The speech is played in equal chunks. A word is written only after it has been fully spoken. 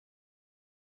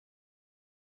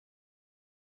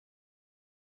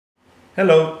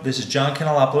Hello, this is John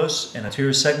Kanellopoulos, an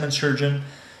anterior segment surgeon,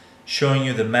 showing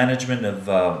you the management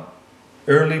of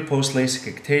early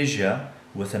post-LASIK ectasia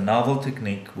with a novel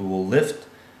technique. We will lift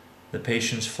the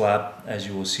patient's flap, as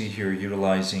you will see here,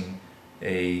 utilizing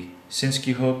a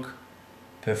Sinskey hook,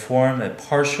 perform a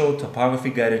partial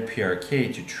topography guided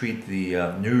PRK to treat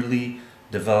the newly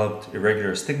developed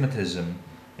irregular astigmatism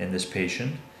in this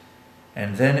patient,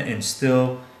 and then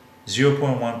instill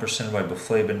 0.1%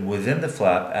 riboflavin within the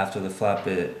flap after the flap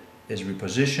is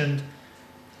repositioned.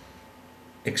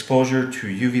 Exposure to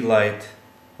UV light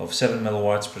of 7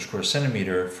 milliwatts per square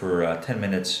centimeter for 10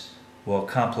 minutes will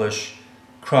accomplish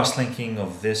cross-linking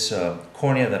of this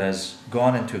cornea that has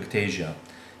gone into ectasia.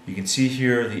 You can see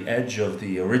here the edge of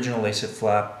the original LASIK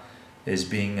flap is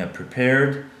being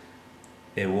prepared.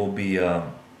 It will be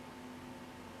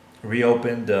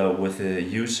reopened with the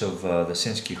use of the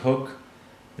Sinskey hook.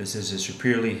 This is a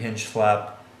superiorly hinged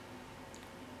flap.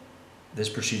 This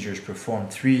procedure is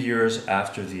performed 3 years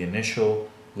after the initial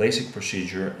LASIK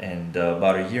procedure and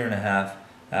about a year and a half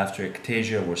after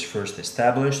ectasia was first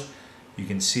established. You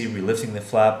can see relifting the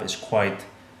flap is quite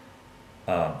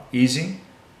easy.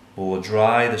 We will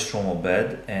dry the stromal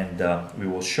bed and we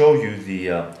will show you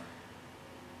the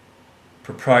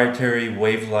proprietary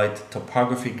wave-light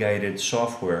topography guided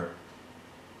software.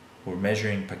 We're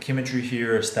measuring pachymetry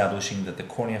here, establishing that the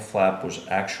cornea flap was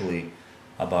actually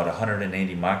about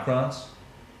 180 microns.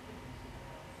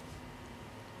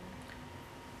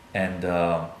 And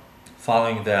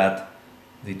following that,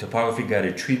 the topography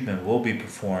guided treatment will be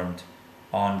performed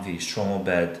on the stromal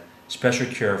bed. Special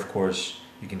care, of course.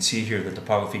 You can see here the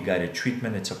topography guided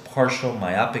treatment. It's a partial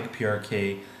myopic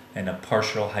PRK and a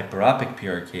partial hyperopic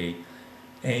PRK,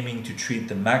 aiming to treat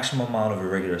the maximum amount of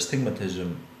irregular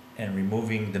astigmatism and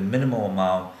removing the minimal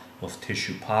amount of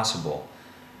tissue possible.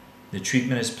 The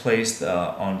treatment is placed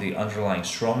on the underlying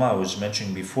stroma. I was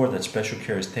mentioning before that special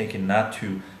care is taken not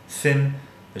to thin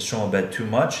the stromal bed too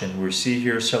much, and we see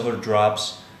here several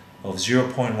drops of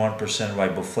 0.1%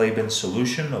 riboflavin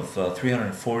solution of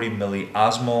 340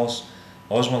 milliosmoles.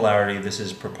 Osmolarity, this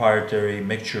is proprietary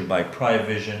mixture by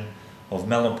PriVision of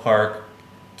Menlo Park,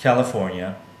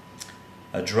 California.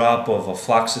 A drop of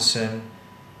afloxacin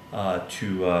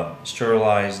to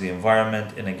sterilize the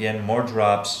environment, and again more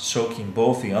drops soaking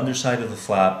both the underside of the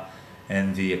flap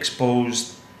and the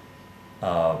exposed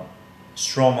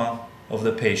stroma of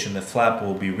the patient. The flap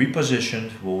will be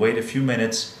repositioned. We'll wait a few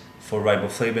minutes for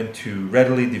riboflavin to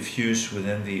readily diffuse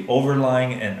within the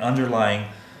overlying and underlying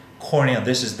cornea.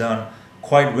 This is done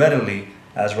quite readily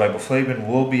as riboflavin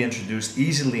will be introduced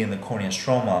easily in the cornea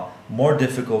stroma, more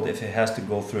difficult if it has to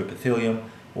go through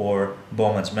epithelium or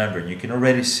Bowman's membrane. You can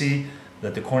already see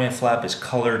that the cornea flap is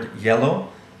colored yellow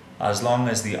as long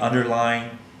as the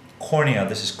underlying cornea,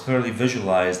 this is clearly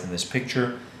visualized in this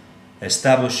picture,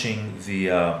 establishing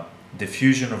the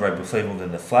diffusion of riboflavin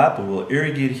within the flap. We will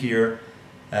irrigate here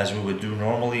as we would do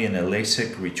normally in a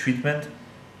LASIK retreatment.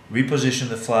 Reposition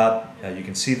the flap. You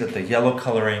can see that the yellow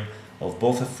coloring of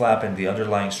both the flap and the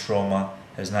underlying stroma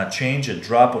has not changed. A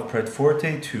drop of Pret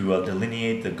Forte to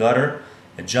delineate the gutter.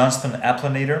 A Johnston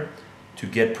applanator to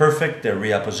get perfect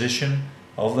reapposition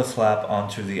of the flap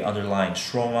onto the underlying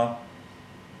stroma.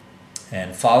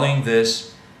 And following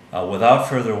this, without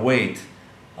further wait,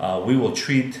 we will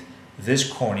treat this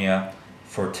cornea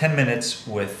for 10 minutes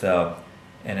with an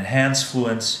enhanced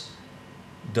fluence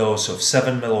dose of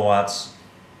 7 milliwatts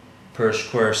per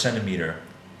square centimeter.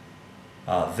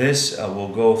 This will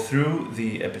go through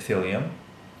the epithelium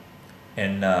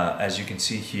and as you can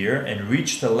see here, and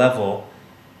reach the level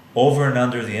over and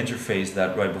under the interface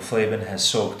that riboflavin has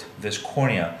soaked this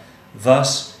cornea,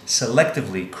 thus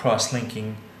selectively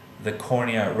cross-linking the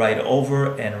cornea right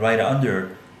over and right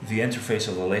under the interface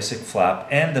of the LASIK flap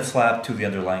and the flap to the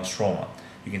underlying stroma.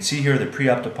 You can see here the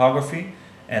pre-op topography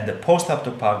and the post-op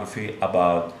topography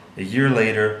about a year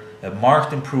later, a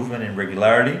marked improvement in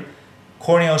regularity.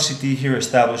 Cornea OCT here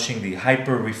establishing the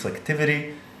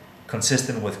hyperreflectivity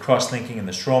consistent with cross-linking in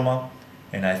the stroma.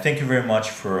 And I thank you very much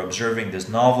for observing this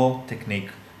novel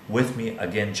technique with me.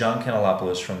 Again, John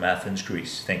Kanellopoulos from Athens,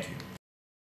 Greece. Thank you.